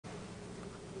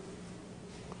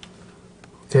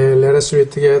Okay, let us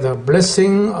read together.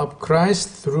 Blessing of Christ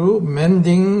through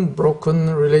mending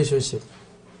broken relationship.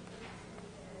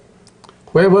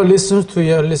 Whoever listens to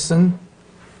you, listen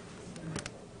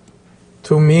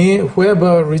to me.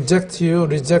 Whoever rejects you,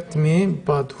 reject me.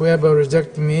 But whoever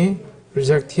rejects me,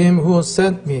 reject him who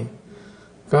sent me.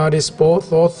 God is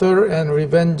both author and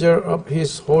revenger of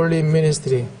his holy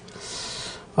ministry.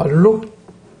 Luke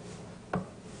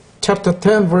chapter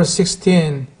 10 verse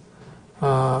 16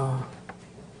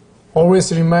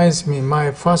 always reminds me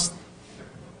my first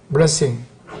blessing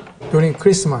during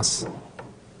Christmas.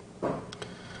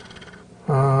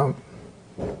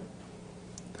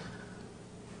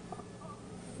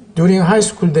 During high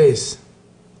school days,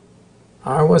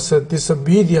 I was a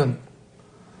disobedient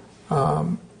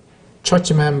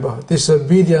church member,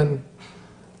 disobedient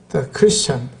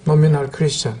Christian, nominal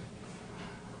Christian.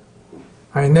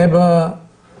 I never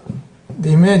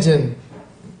imagined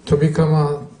to become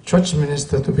a church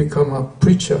minister, to become a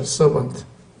preacher, servant.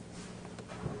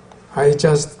 I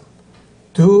just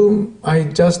do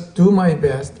my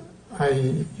best.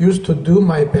 I used to do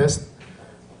my best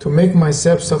to make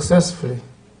myself successfully.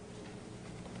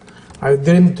 I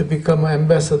dreamed to become an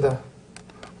ambassador,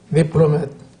 diplomat.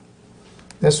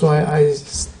 That's why I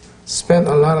spent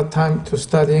a lot of time to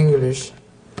study English.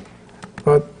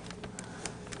 But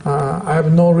I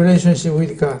have no relationship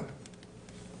with God.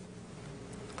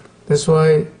 That's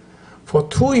why for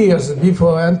 2 years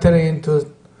before entering into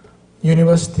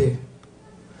university,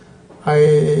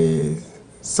 I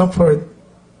suffered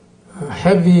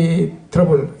heavy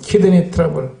trouble, kidney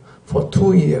trouble for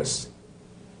 2 years.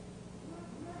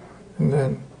 And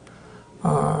then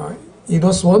it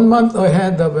was 1 month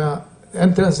ahead of an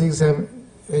entrance exam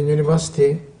in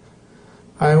university.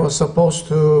 I was supposed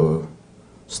to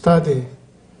study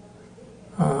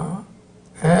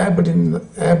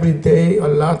every day a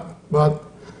lot, but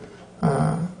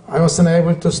I wasn't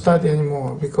able to study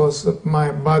anymore because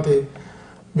my body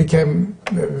became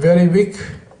very weak.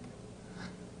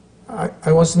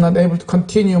 I was not able to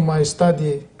continue my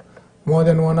study more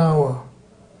than 1 hour.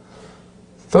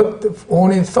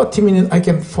 Only 30 minutes I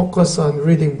can focus on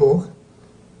reading book,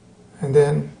 and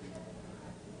then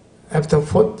after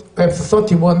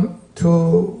 31 to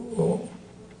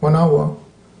 1 hour,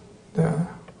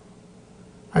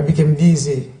 I became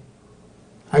dizzy.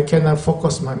 I cannot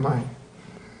focus my mind.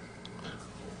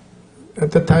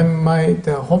 At the time,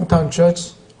 the hometown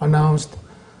church announced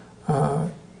we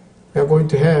are going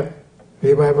to have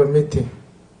revival meeting.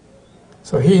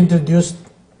 So he introduced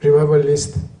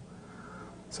revivalist.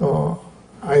 So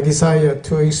I desired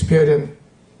to experience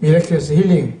miraculous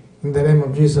healing in the name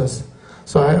of Jesus.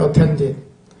 So I attended.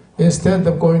 Instead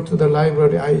of going to the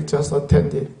library, I just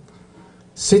attended.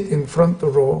 Sit in front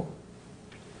row.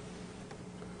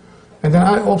 And then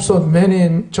I observed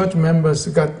many church members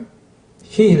got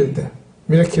healed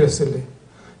miraculously,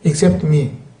 except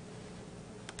me.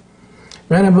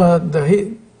 Whenever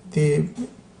the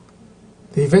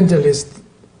evangelist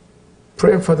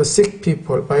prayed for the sick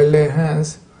people by lay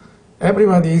hands,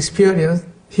 everybody experienced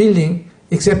healing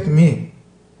except me.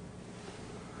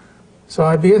 So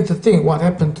I began to think, what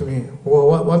happened to me?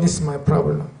 What is my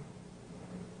problem?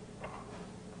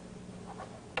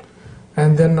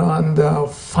 And then on the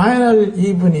final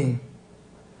evening,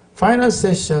 final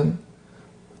session,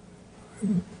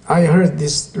 I heard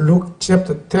this Luke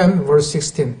chapter 10 verse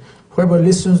 16. Whoever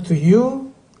listens to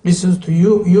you,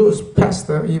 you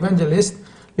pastor, evangelist,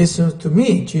 listens to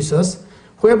me, Jesus.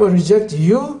 Whoever rejects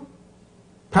you,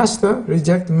 pastor,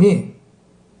 reject me.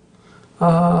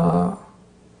 I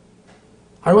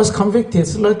was convicted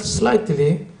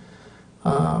slightly.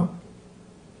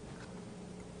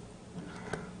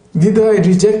 Did I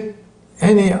reject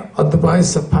any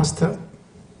advice of pastor?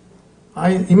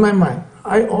 In my mind,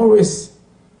 I always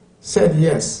said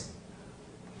yes.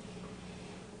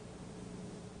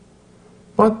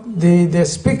 But the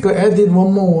speaker added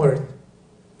one more word.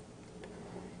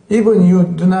 Even you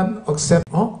do not accept.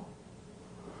 Oh,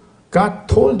 God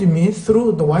told me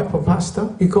through the wife of pastor,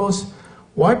 because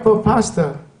wife of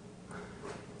pastor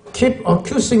keep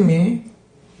accusing me,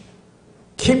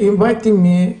 keep inviting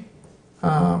me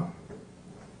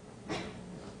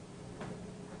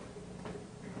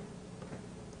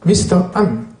Mr.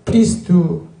 An, please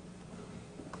do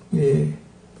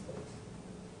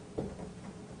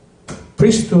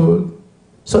preach to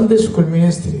Sunday school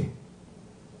ministry.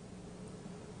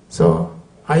 So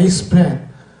I explained,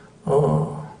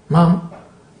 Mom,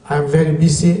 I'm very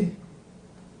busy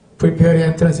preparing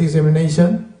entrance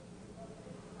examination,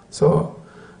 so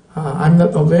I'm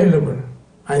not available.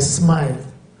 I smiled.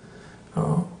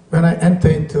 When I enter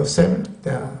into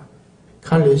the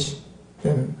college,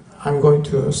 then I'm I'm going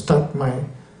to start my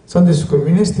Sunday school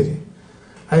ministry.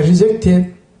 I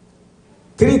rejected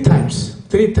 3 times.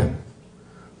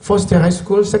 First year high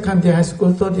school, second year high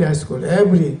school, third year high school,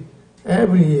 every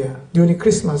year during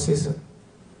Christmas season.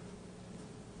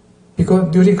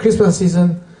 Because during Christmas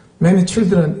season, many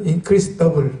children increase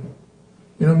double.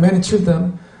 You know, many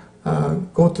children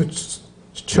go to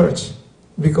church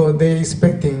because they're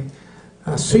expecting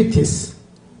sweeties,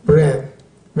 bread,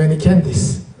 many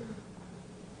candies.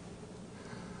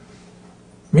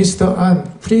 Mr. Ahn,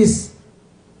 please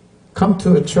come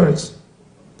to a church.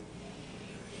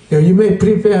 You may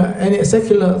prepare any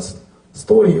secular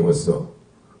story also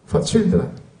for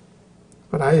children,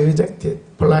 but I rejected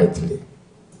politely.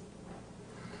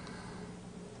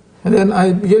 And then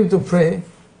I began to pray,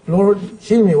 Lord,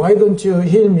 heal me. Why don't you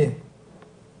heal me?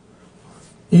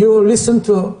 You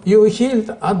healed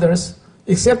others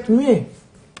except me.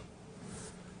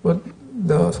 But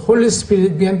the Holy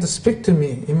Spirit began to speak to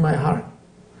me in my heart.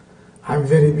 I'm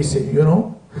very busy, you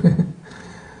know.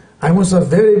 I'm also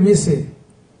very busy.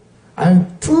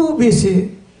 I'm too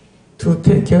busy to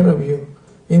take care of you.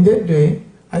 In that way,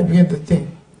 I began to think,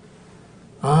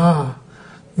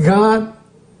 God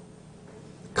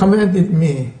commanded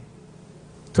me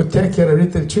to take care of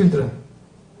little children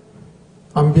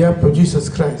on behalf of Jesus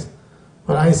Christ.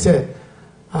 But I said,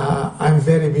 I'm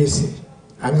very busy.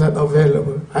 I'm not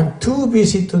available. I'm too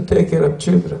busy to take care of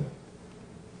children.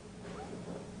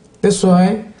 That's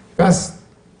why God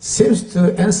seems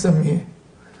to answer me.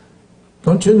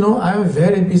 Don't you know I'm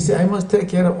very busy? I must take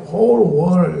care of the whole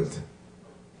world.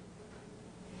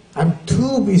 I'm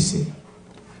too busy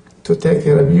to take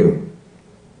care of you.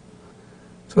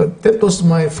 So that was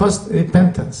my first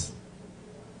repentance.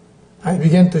 I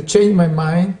began to change my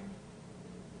mind,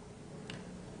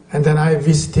 and then I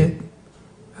visited,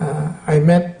 I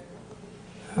met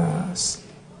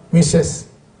Mrs.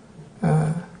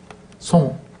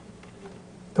 Song,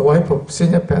 the wife of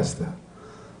senior pastor.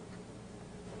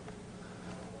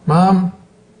 Mom,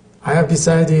 I have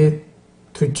decided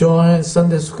to join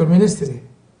Sunday school ministry.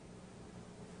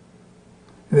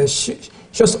 And then she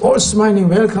was all smiling,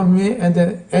 welcomed me, and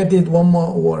then added one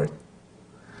more word.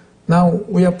 Now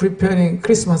we are preparing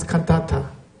Christmas cantata.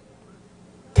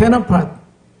 Tenor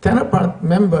part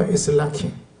member is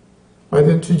lacking. Why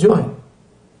don't you join?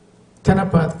 Tenor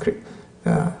part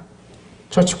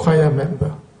church choir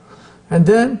member. And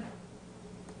then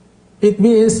it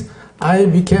means I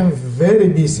became very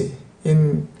busy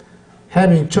in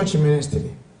having church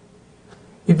ministry.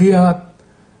 If you are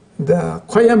the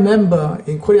choir member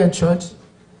in Korean church,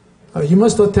 you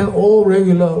must attend all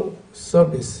regular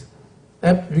service.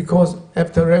 Because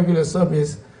after regular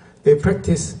service, they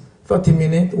practice 30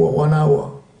 minutes or 1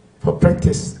 hour for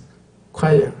practice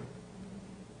choir.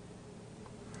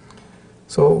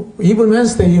 So even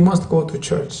Wednesday, you must go to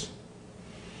church.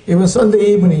 Even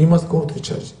Sunday evening, you must go to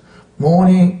church.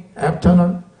 Morning,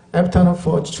 afternoon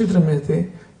for children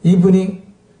ministry,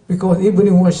 evening, because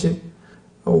evening worship,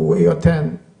 we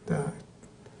attend the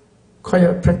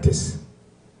choir practice.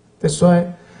 That's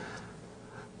why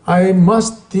I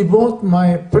must devote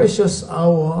my precious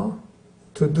hour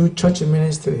to do church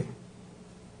ministry.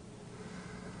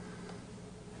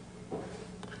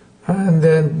 And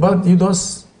then, but it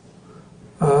was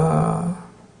a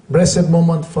blessed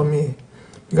moment for me.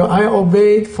 Because I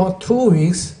obeyed for 2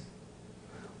 weeks.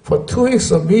 For 2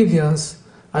 weeks obedience,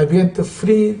 I began to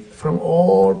free from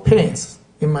all pains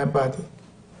in my body.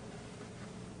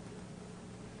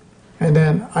 And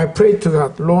then I prayed to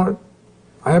God, Lord,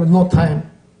 I have no time.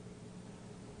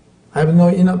 I have no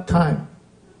enough time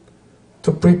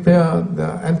to prepare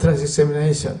the entrance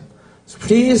examination. So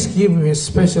please give me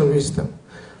special wisdom.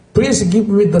 Please give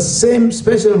me the same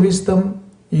special wisdom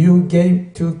you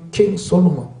gave to King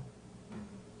Solomon.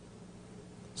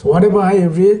 So whatever I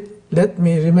read, let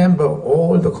me remember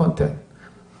all the content.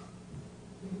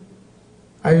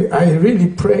 I really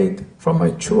prayed from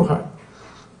my true heart.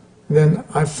 Then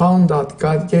I found out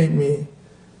God gave me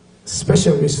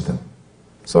special wisdom.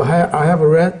 So I have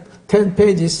read 10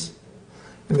 pages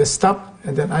and then stopped,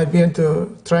 and then I began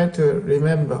to try to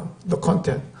remember the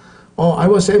content. I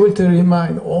was able to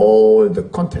remind all the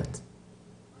content.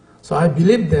 So I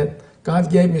believe that God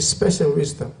gave me special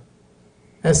wisdom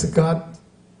as God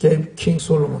gave King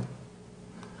Solomon.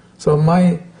 So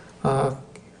my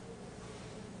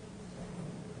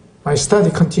study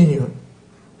continued.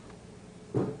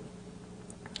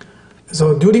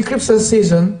 So during Christmas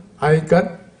season, I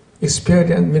got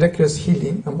experience miraculous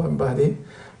healing of my body.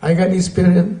 I got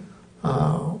experience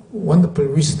wonderful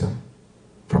wisdom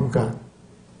from God.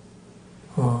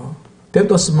 That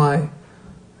was my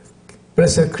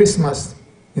blessed Christmas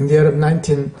in the year of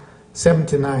 19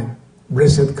 79,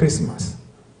 Blessed Christmas.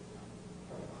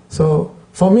 So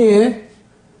for me,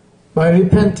 by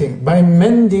repenting, by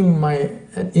mending my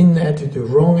inner attitude,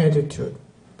 wrong attitude,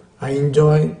 I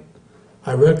enjoy,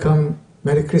 I welcome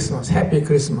Merry Christmas, Happy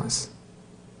Christmas.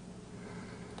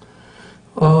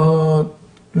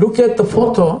 Look at the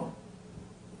photo.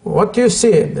 What do you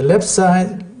see? The left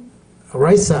side,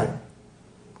 right side.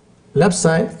 Left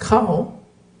side, cow.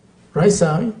 Right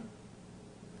side,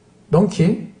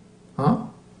 donkey.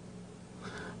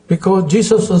 Because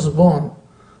Jesus was born,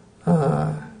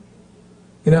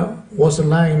 was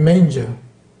lying in manger.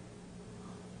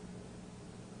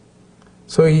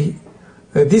 So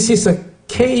this is a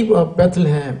cave of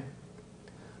Bethlehem.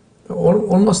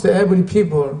 Almost every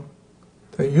people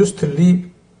used to live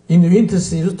in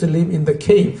winters. Used to live in the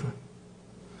cave.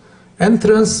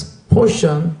 Entrance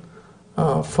portion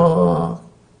for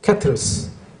cattle.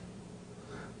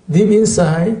 Deep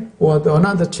inside was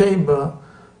another chamber.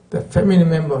 The family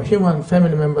member, human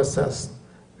family members, are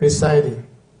residing.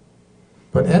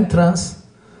 But entrance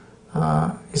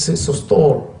is a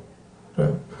store.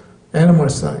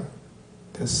 Animals are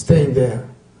staying there.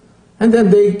 And then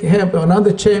they have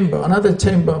another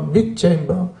chamber, big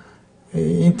chamber.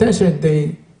 Intentionally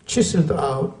they chiseled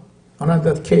out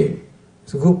another cave.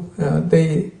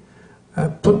 They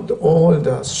put all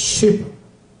the sheep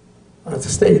to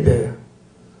stay there.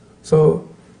 So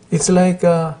it's like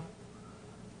the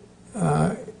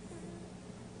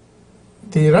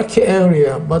rocky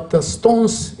area, but the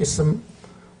stones is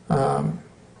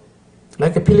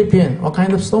like a Philippine. What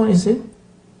kind of stone is it?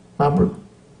 Marble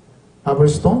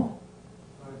stone?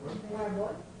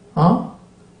 Marble?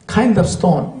 Kind of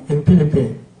stone in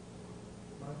Philippines.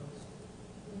 No,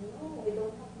 we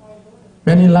don't have marble.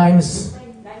 Many limes.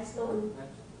 Limestone.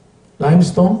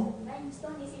 Limestone?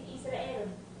 Limestone is in Israel.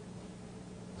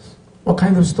 What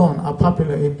kind of stone are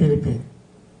popular in Philippines?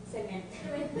 Cement.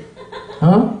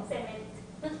 Huh?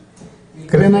 Cement.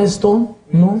 Granite stone?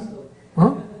 No?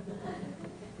 Huh?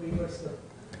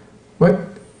 But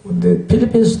the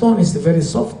Philippine stone is a very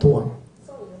soft one.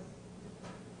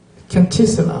 It can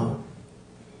chisel out.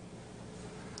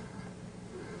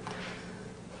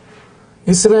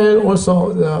 Israel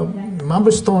also, the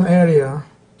marble stone area.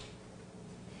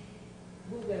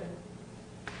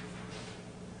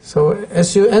 So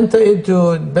as you enter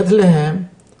into Bethlehem,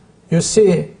 you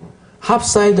see half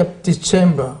side of this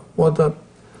chamber, or the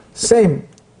same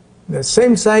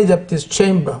side of this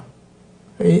chamber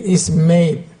is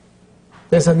made.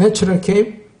 There's a natural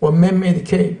cave or man-made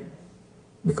cave,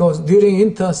 because during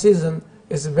winter season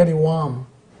it's very warm,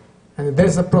 and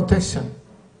there's a protection.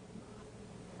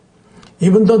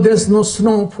 Even though there's no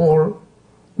snowfall,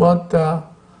 but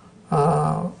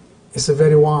it's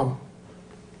very warm.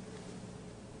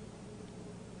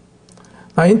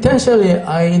 Now, intentionally,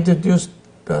 I introduced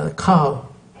the cow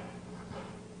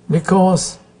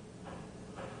because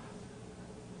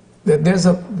there's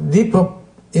a deeper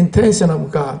intention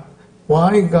of God.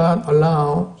 Why God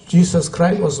allowed Jesus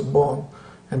Christ was born,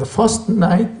 and the first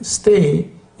night stay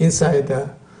inside the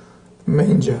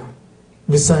manger,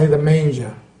 beside the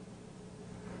manger.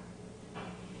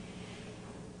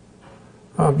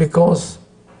 Because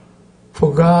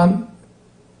for God,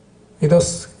 it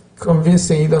was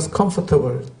convincing, it was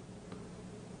comfortable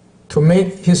to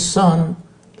make His Son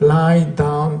lie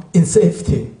down in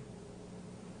safety.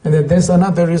 And then there's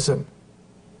another reason.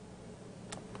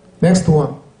 Next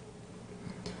one.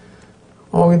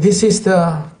 This is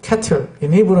the cattle.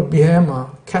 In Hebrew,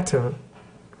 behemoth, cattle.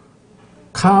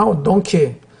 Cow,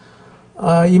 donkey.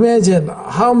 Imagine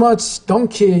how much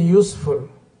donkey is useful.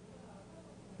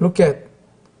 Look at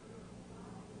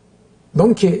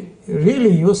donkey,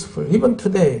 really useful, even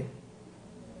today.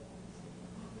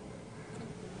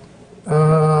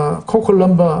 Cocoa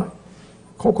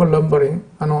lumbering,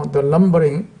 the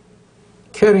lumbering,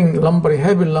 carrying lumbering,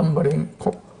 heavy lumbering,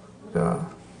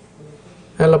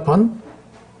 elephant,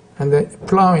 and then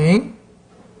plowing,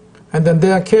 and then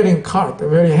they are carrying cart, a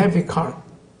very heavy cart.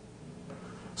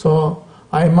 So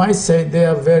I might say they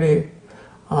are very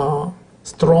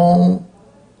strong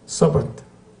servant,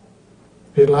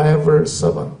 reliable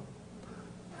servant.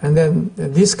 And then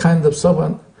this kind of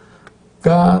servant,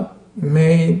 God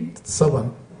made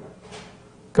servant.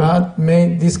 God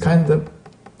made this kind of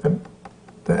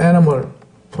the animal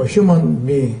for human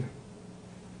being.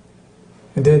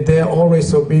 And they are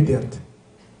always obedient.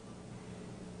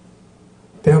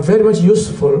 They are very much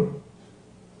useful.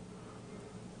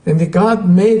 And the God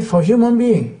made for human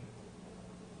being.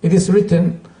 It is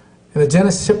written in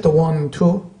Genesis chapter 1 and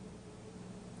 2.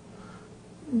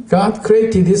 God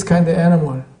created this kind of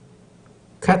animal,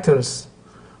 cattle,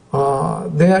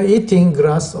 They are eating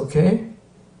grass, okay?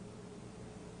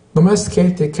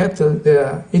 Domesticated cattle, they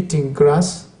are eating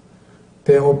grass.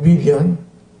 They are obedient,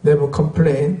 never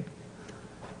complain,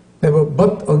 never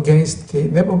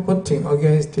butting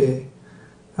against the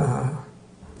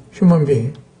human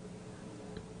being.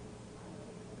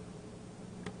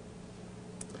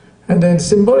 And then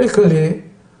symbolically,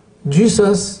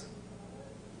 Jesus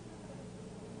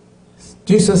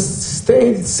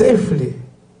stayed safely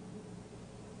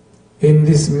in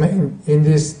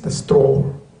this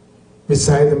stall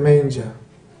beside the manger.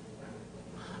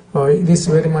 It is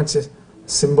very much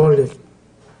symbolic.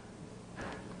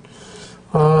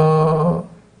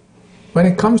 When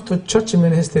it comes to church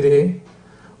ministry,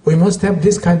 we must have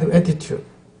this kind of attitude.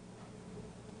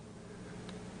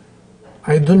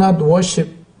 I do not worship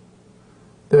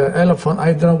the elephant,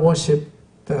 I do not worship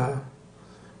the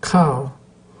cow,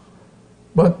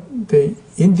 but the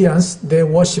Indians, they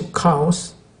worship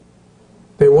cows,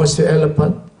 they worship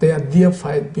elephant, they are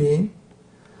deified beings.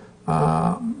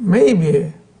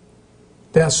 Maybe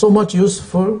they are so much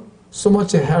useful, so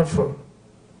much helpful.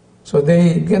 So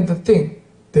they begin to think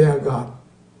they are God.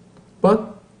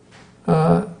 But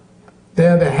they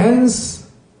are the hands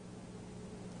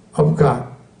of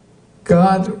God.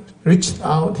 God reached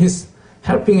out His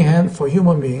helping hand for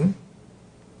human being.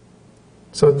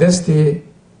 So that's the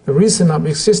reason of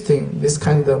existing this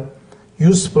kind of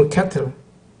useful cattle.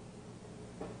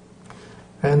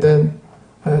 And then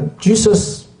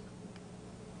Jesus,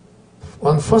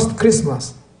 on first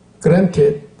Christmas,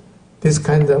 granted this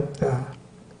kind of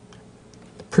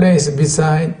place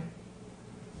beside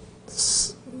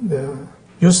the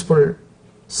useful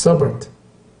servant.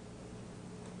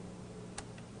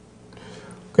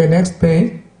 Okay, next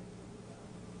page.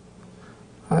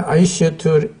 I wish you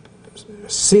to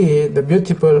see the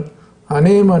beautiful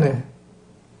anemone,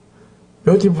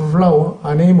 beautiful flower,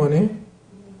 anemone.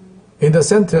 In the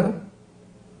center,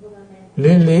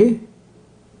 lily.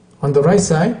 On the right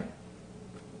side,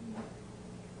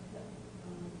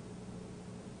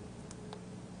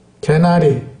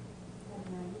 canary,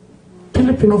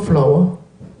 Filipino flower.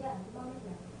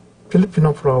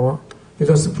 Filipino flower. It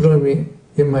was blooming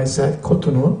in my side,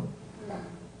 Cotonou.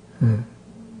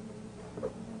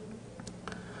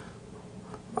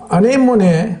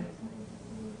 Anemone,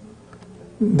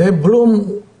 they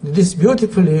bloom this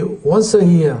beautifully once a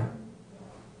year.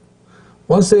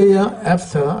 Once a year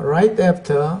right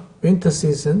after winter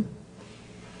season,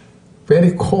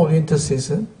 very cold winter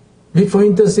season. Before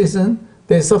winter season,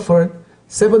 they suffered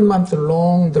 7-month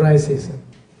long dry season.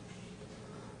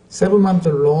 7-month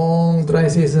long dry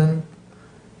season,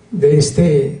 they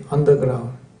stay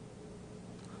underground.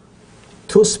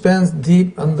 2 spans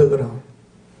deep underground.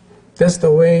 That's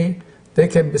the way they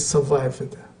can be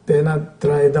survived. They're not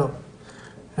dried up.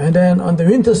 And then on the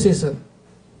winter season,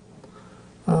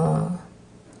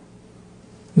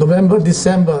 November,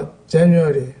 December,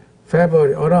 January,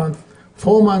 February, around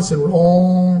 4 months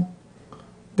long,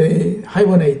 they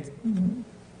hibernate.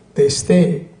 They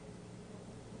stay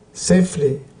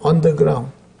safely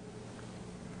underground.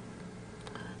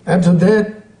 After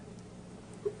that,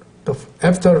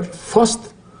 after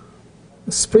first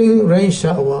spring rain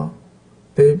shower,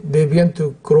 they begin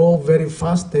to grow very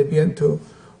fast. They begin to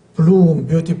bloom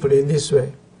beautifully in this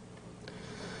way.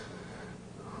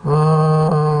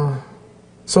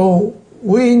 So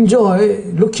we enjoy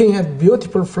looking at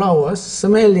beautiful flowers,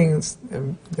 smelling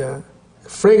the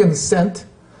fragrant scent,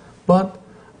 but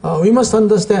we must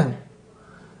understand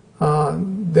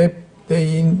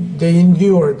they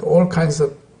endured all kinds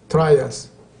of trials,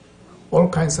 all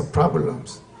kinds of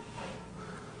problems.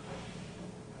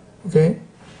 Okay?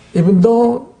 Even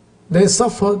though they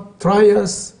suffered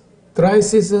trials, dry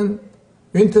season,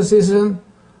 winter season,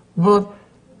 but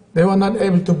they were not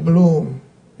able to bloom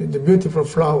the beautiful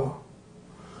flower.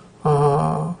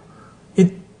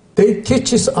 They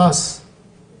teaches us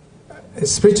a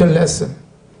spiritual lesson.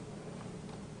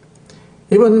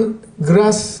 Even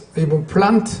grass, even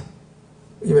plant,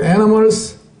 even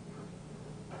animals,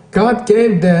 God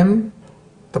gave them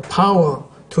the power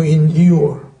to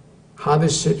endure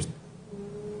hardships,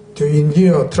 to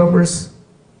endure troubles,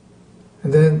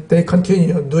 and then they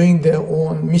continue doing their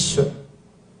own mission.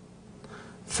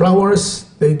 Flowers,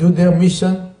 they do their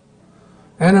mission.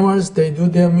 Animals, they do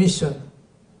their mission.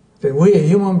 We, a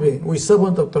human being, we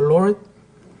servant of the Lord,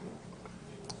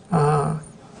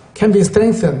 can be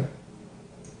strengthened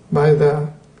by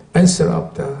the answer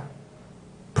of the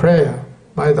prayer,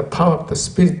 by the power of the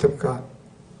Spirit of God.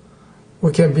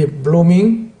 We can be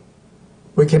blooming,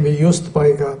 we can be used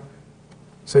by God.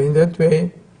 So in that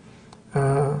way,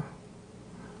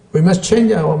 we must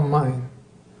change our mind.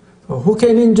 Who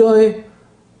can enjoy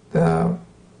the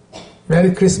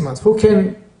Merry Christmas? Who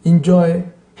can enjoy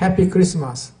Happy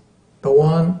Christmas? The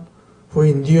one who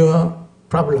endure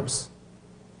problems,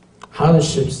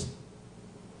 hardships.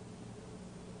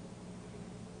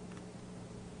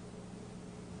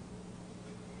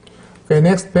 Okay,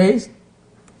 next page.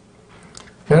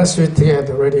 Let us read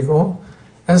together. Ready, go.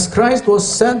 As Christ was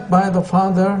sent by the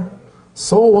Father,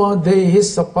 so were they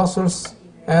his apostles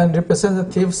and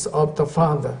representatives of the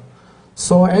Father.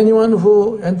 So anyone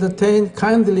who entertained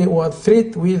kindly or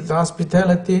treat with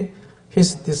hospitality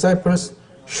his disciples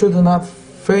should not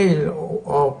fail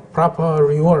of proper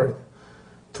reward.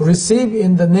 To receive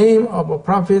in the name of a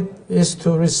prophet is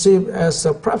to receive as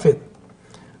a prophet.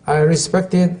 I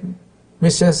respected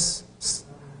Mrs.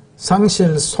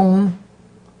 Sang-Keun,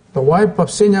 the wife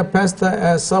of senior pastor,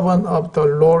 as servant of the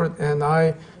Lord, and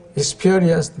I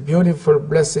experienced beautiful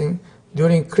blessing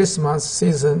during Christmas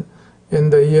season in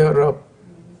the year of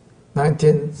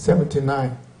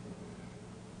 1979.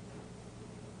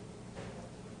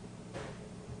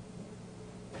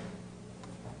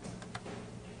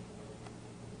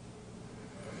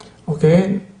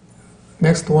 Okay,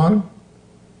 next one.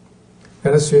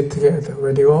 Let us read together.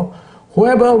 Ready, go.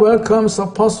 Whoever welcomes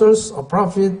apostles, a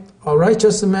prophet, a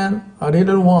righteous man, a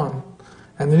little one,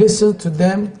 and listen to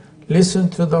them, listen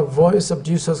to the voice of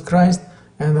Jesus Christ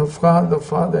and of God the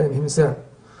Father and himself,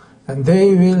 and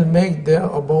they will make their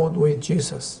abode with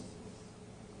Jesus.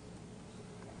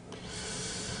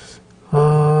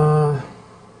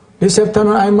 This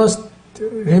afternoon I must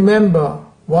remember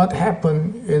what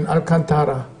happened in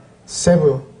Alcantara,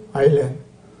 Cebu Island,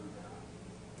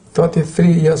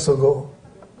 33 years ago.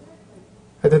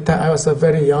 At the time I was a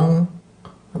very young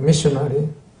missionary.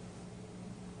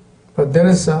 But there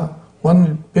is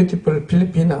one beautiful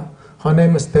Filipina, her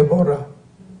name is Deborah.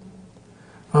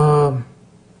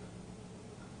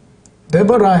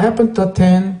 Deborah happened to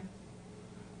attend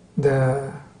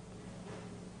the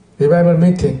revival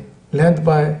meeting led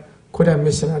by Korean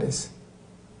missionaries.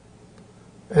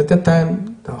 At that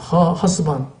time, her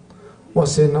husband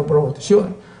was in abroad.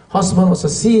 Her husband was a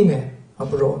seaman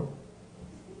abroad.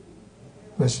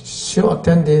 She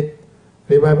attended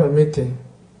revival meeting,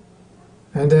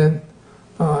 and then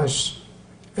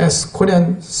as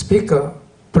Korean speaker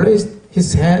placed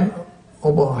his hand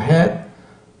over her head,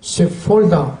 she fall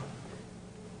down.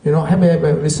 You know, have you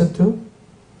ever listened to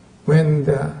when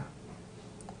the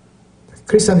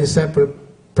Christian disciple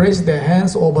place their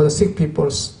hands over the sick people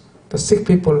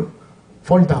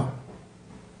fall down.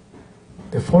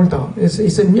 They fall down.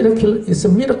 It's a miracle. It's a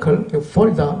miracle. They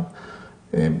fall down.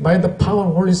 By the power of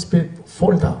the Holy Spirit,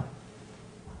 fall down.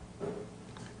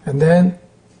 And then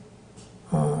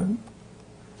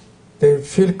they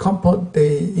feel comfort,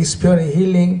 they experience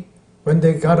healing. When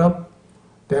they got up,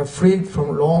 they are freed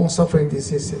from long-suffering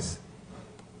diseases.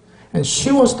 And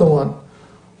she was the one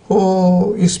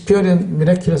who experienced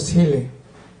miraculous healing.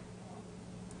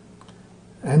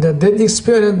 And that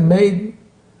experience made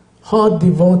her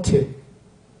devoted.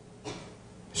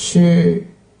 She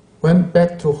went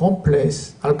back to home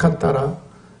place, Alcantara,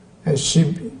 and she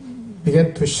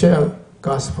began to share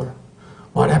gospel.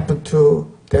 What happened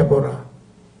to Deborah?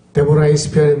 Deborah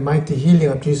experienced mighty healing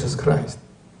of Jesus Christ.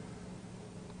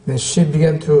 Then she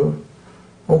began to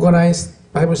organize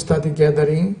Bible study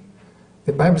gathering.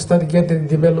 The Bible study gathering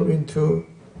developed into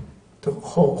the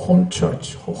home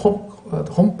church,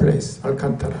 home place,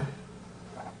 Alcantara.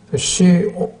 So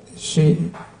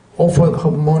she offered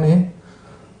her money.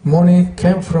 Money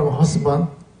came from her husband.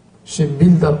 She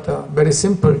built up the very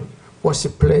simple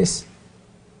worship place.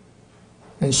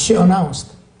 And she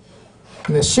announced.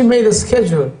 And she made a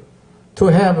schedule to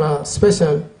have a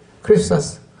special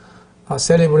Christmas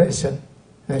celebration.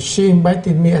 And she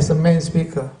invited me as a main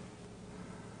speaker.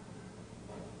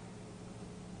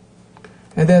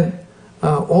 And then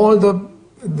all the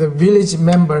village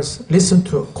members listened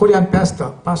to Korean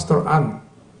pastor, Pastor Ahn.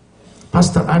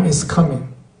 Pastor Ahn is coming.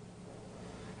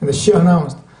 And she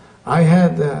announced, I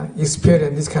had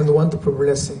experienced this kind of wonderful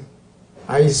blessing.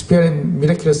 I experienced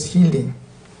miraculous healing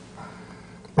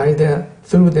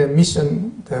through the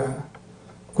mission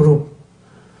group.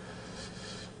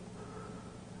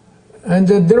 And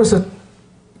there was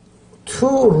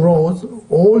two roads,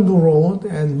 old road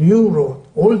and new road.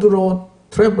 Old road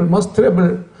must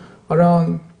travel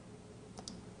around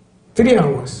 3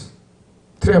 hours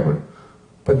travel.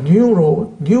 But new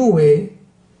road, new way,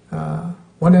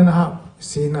 1.5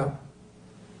 is enough.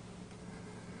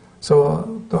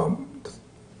 So the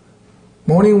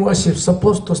morning worship is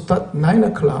supposed to start 9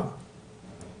 o'clock.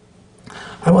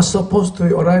 I was supposed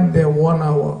to arrive there 1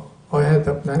 hour ahead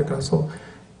of 9 o'clock. So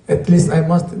at least I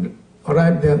must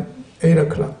arrive there 8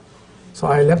 o'clock. So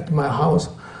I left my house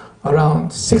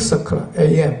around 6 o'clock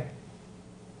a.m.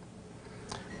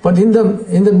 But in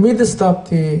the midst of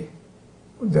the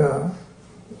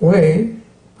way,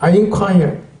 I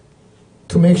inquired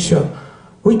to make sure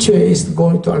which way is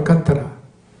going to Alcantara.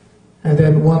 And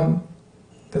then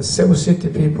the Cebu City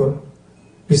people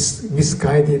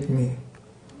misguided me.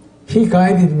 He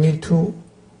guided me to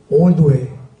old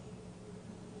way.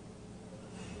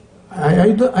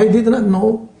 I did not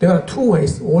know there are two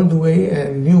ways, old way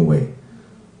and new way.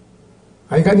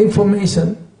 I got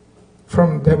information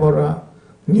from Deborah,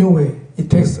 new way. It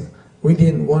takes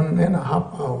within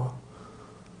 1.5 hours.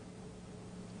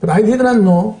 But I did not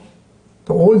know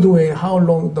the old way, how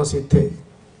long does it take.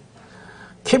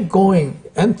 Keep going,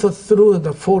 enter through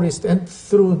the forest, enter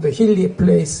through the hilly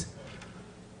place.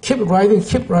 Keep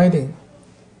riding.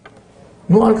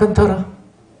 No Alcantara.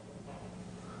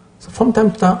 So from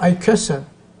time to time I question,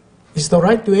 is the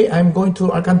right way I'm going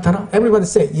to Alcantara? Everybody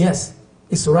say, yes,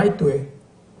 it's the right way.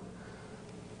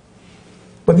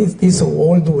 But it is an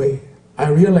old way. I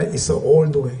realize it's an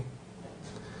old way.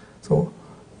 So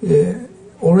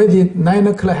already 9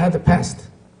 o'clock had passed.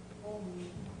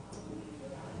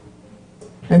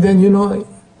 And then,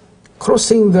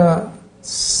 crossing the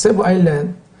Cebu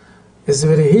Island is a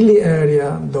very hilly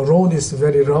area. The road is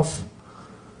very rough.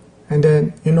 And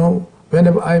then,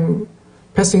 whenever I'm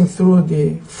passing through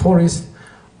the forest,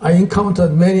 I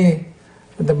encountered many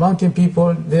the mountain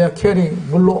people. They are carrying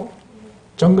bulo,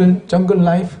 jungle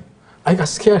life. I got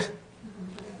scared.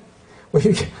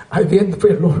 I began to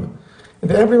pray, Lord.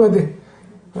 And everybody,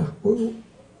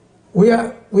 we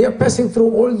are passing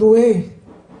through all the way.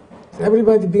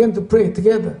 Everybody began to pray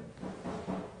together.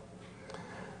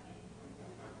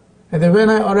 And then when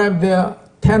I arrived there,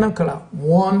 10 o'clock,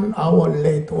 1 hour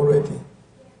late already.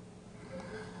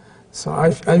 So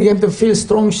I began to feel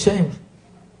strong shame.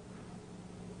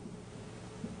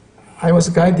 I was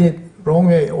guided wrong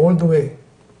way, all the way.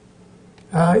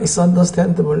 It's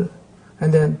understandable.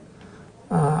 And then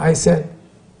I said,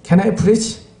 can I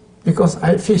preach? Because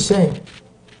I feel shame.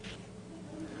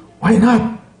 Why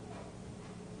not?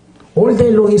 All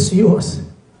day long is yours.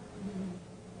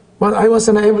 But I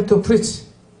wasn't able to preach.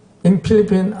 In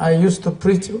Philippines, I used to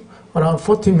preach around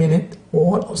 40 minutes,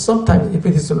 or sometimes if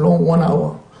it is a long 1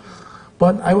 hour.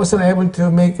 But I wasn't able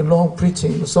to make a long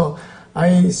preaching. So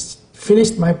I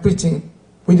finished my preaching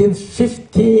within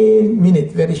 15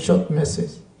 minutes, very short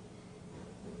message.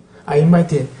 I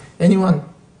invited anyone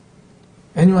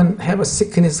have a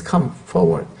sickness, come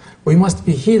forward. We must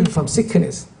be healed from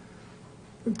sickness.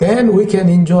 Then we can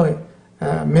enjoy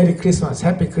Merry Christmas,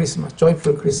 Happy Christmas,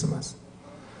 Joyful Christmas.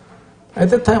 At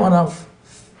that time,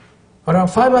 around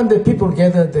 500 people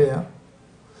gathered there.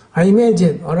 I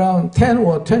imagine around 10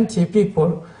 or 20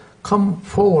 people come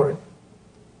forward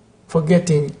for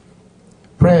getting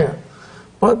prayer.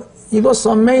 But it was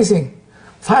amazing.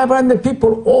 500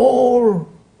 people all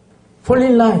fall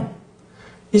in line.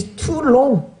 It's too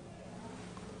long.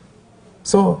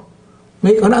 So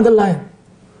make another line.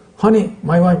 Honey,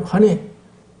 my wife, honey,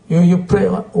 you pray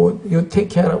or you take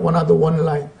care of one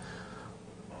line.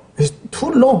 It's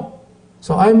too long.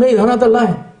 So I made another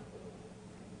line.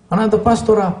 Another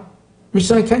pastoral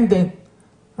mission candidate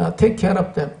take care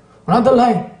of them. Another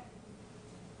line.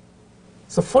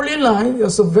 So fall in line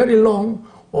is very long.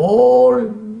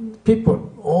 All people,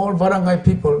 all barangay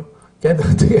people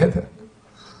gather together.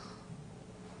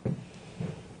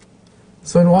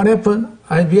 So what happened?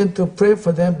 I began to pray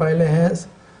for them by laying hands.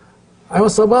 I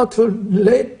was about to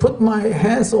put my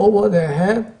hands over their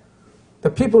head. The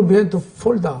people began to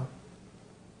fall down.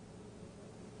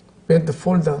 Began to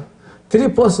fall down. 3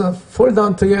 persons fall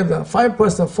down together. 5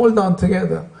 persons fall down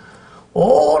together.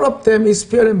 All of them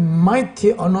experienced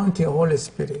mighty anointing of Holy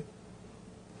Spirit.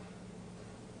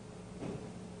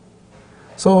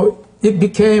 So it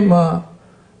became a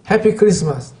happy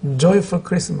Christmas, joyful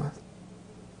Christmas.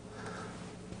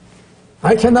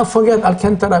 I cannot forget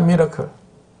Alcantara miracle.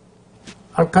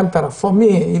 Alcantara, for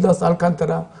me, it was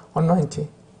Alcantara anointing.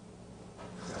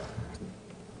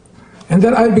 And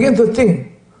then I began to think,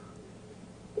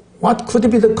 what could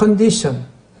be the condition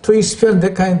to experience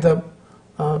that kind of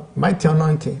mighty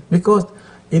anointing? Because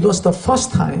it was the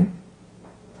first time.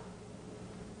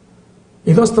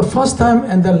 It was the first time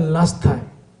and the last time.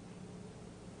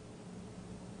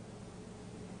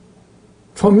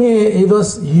 For me, it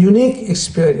was unique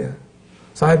experience.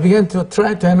 So I began to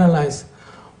try to analyze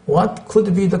what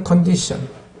could be the condition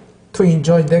to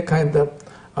enjoy that kind of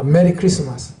a Merry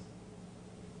Christmas.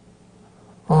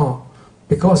 Oh,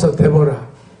 because of Deborah.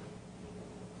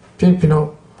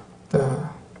 Filipino, the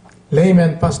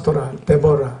layman pastoral,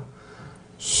 Deborah.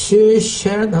 she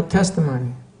shared her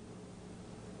testimony.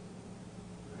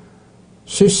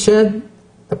 She shared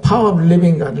the power of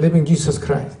living God, living Jesus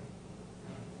Christ.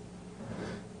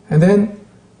 And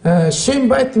then she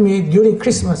invited me during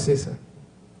Christmas season.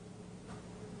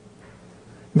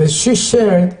 Then she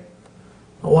shared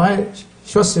while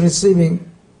she was receiving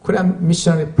Korean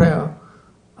missionary prayer,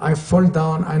 I fall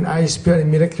down and I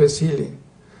experienced miraculous healing.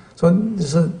 So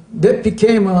that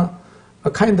became a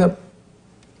kind of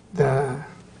the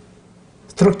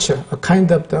structure, a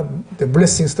kind of the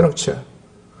blessing structure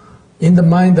in the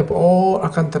mind of all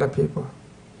Alcantara people.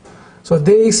 So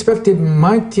they expected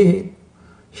mighty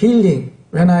healing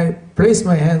when I placed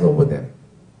my hand over them.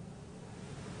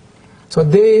 So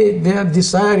they are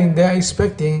desiring, they are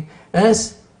expecting,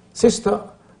 as Sister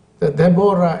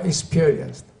Deborah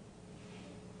experienced.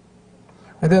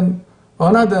 And then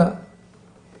another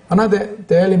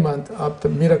the element of the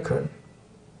miracle.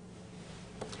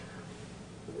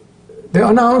 They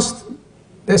announced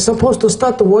they're supposed to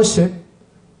start the worship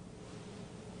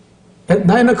at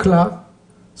 9 o'clock.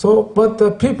 So, but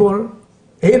the people,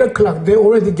 8 o'clock, they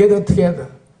already gathered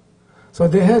together. So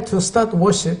they had to start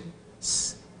worship,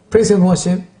 praise and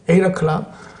worship, 8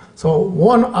 o'clock. So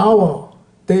 1 hour,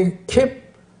 they kept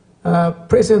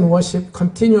praise and worship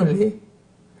continually,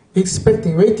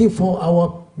 expecting, waiting for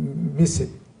our visit.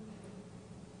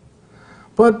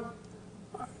 But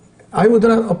I would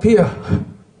not appear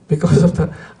because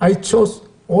of I chose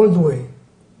all the way.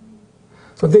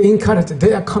 So they encouraged,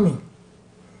 they are coming.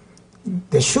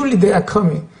 Surely they are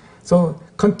coming. So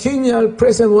continual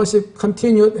praise and worship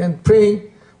continued and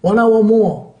praying 1 hour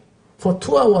more for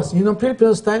 2 hours. You know,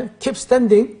 Filipino style, keep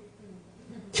standing,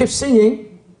 keep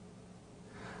singing.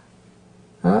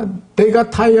 They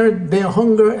got tired, their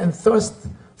hunger and thirst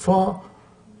for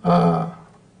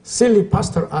silly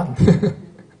Pastor Ahn.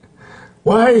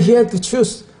 Why he had to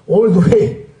choose all the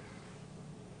way?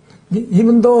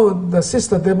 Even though the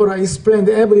Sister Deborah explained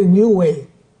every new way,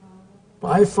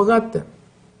 but I forgot them.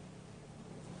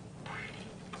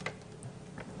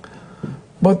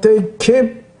 But they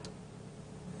kept,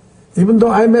 even though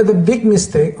I made a big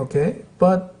mistake, okay,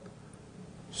 but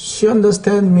she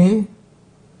understands me.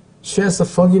 She has a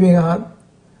forgiving heart,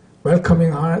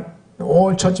 welcoming heart.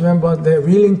 All church members, they're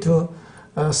willing to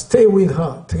stay with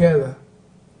her together.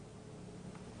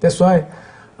 That's why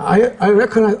I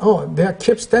recognize, oh, they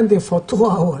kept standing for 2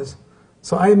 hours.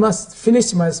 So I must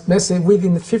finish my message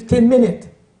within 15 minutes.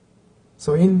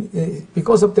 So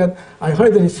because of that, I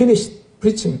hurriedly finished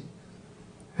preaching.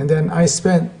 And then I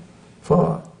spent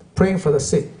for praying for the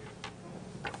sick.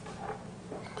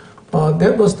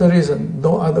 That was the reason,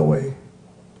 no other way.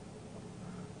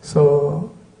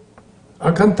 So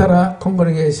Alcantara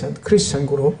congregation, Christian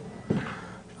group,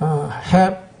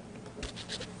 have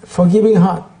forgiving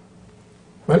heart,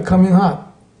 welcoming heart.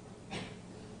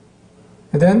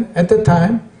 And then at the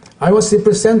time, I was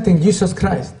representing Jesus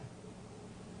Christ.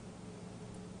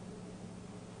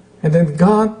 And then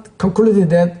God concluded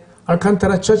that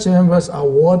Alcantara church members are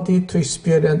worthy to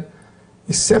experience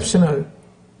exceptional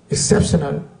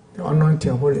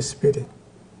anointing of Holy Spirit.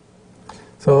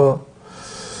 So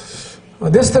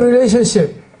that's the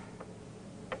relationship.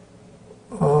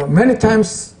 Many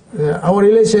times our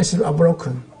relationships are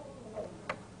broken.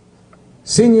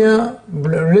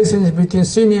 Relationship between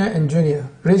senior and junior,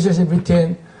 relationship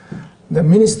between the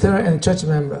minister and church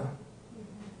member.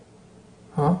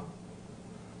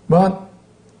 But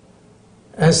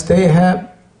as they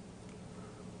have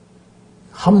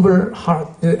humble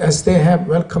heart, as they have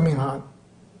welcoming heart,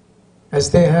 as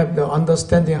they have the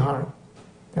understanding heart,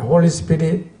 the Holy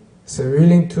Spirit is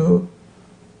willing to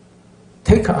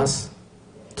take us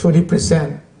to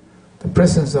represent the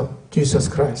presence of Jesus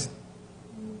Christ.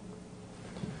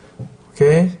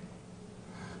 Okay,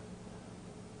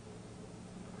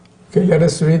 let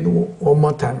us read one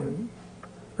more time.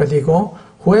 Ready, go.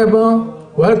 Whoever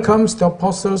welcomes the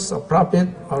apostles, a prophet,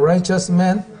 a righteous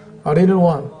man, a little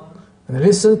one, and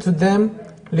listen to them,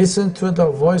 listen to the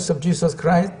voice of Jesus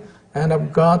Christ and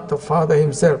of God the Father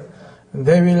himself, and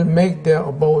they will make their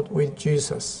abode with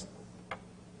Jesus.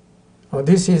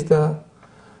 This is the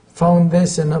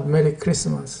foundation of Merry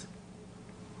Christmas.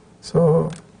 So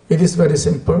it is very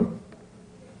simple.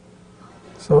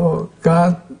 So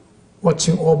God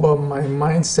watching over my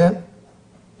mindset,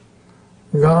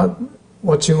 God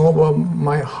watching over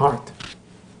my heart.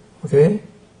 Okay?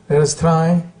 Let us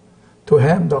try to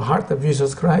have the heart of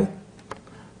Jesus Christ.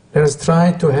 Let us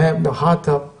try to have the heart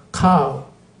of cow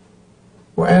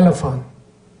or elephant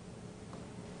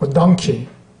or donkey.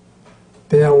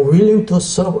 They are willing to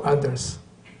serve others.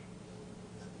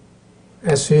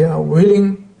 As we are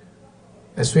willing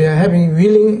as we are having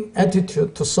willing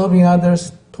attitude to serving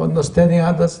others, to understanding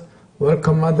others,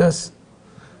 welcome others,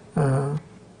 then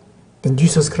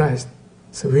Jesus Christ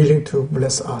is willing to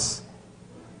bless us.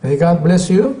 May God bless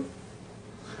you.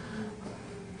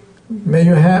 May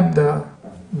you have the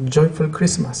joyful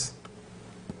Christmas.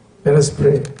 Let us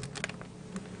pray.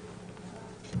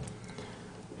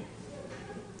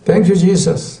 Thank you,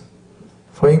 Jesus,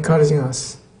 for encouraging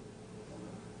us.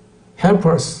 Help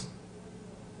us.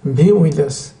 Be with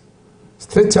us.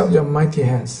 Stretch out your mighty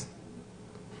hands.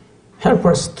 Help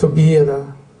us to be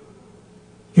the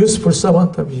useful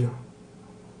servant of you.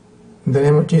 In the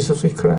name of Jesus we cry.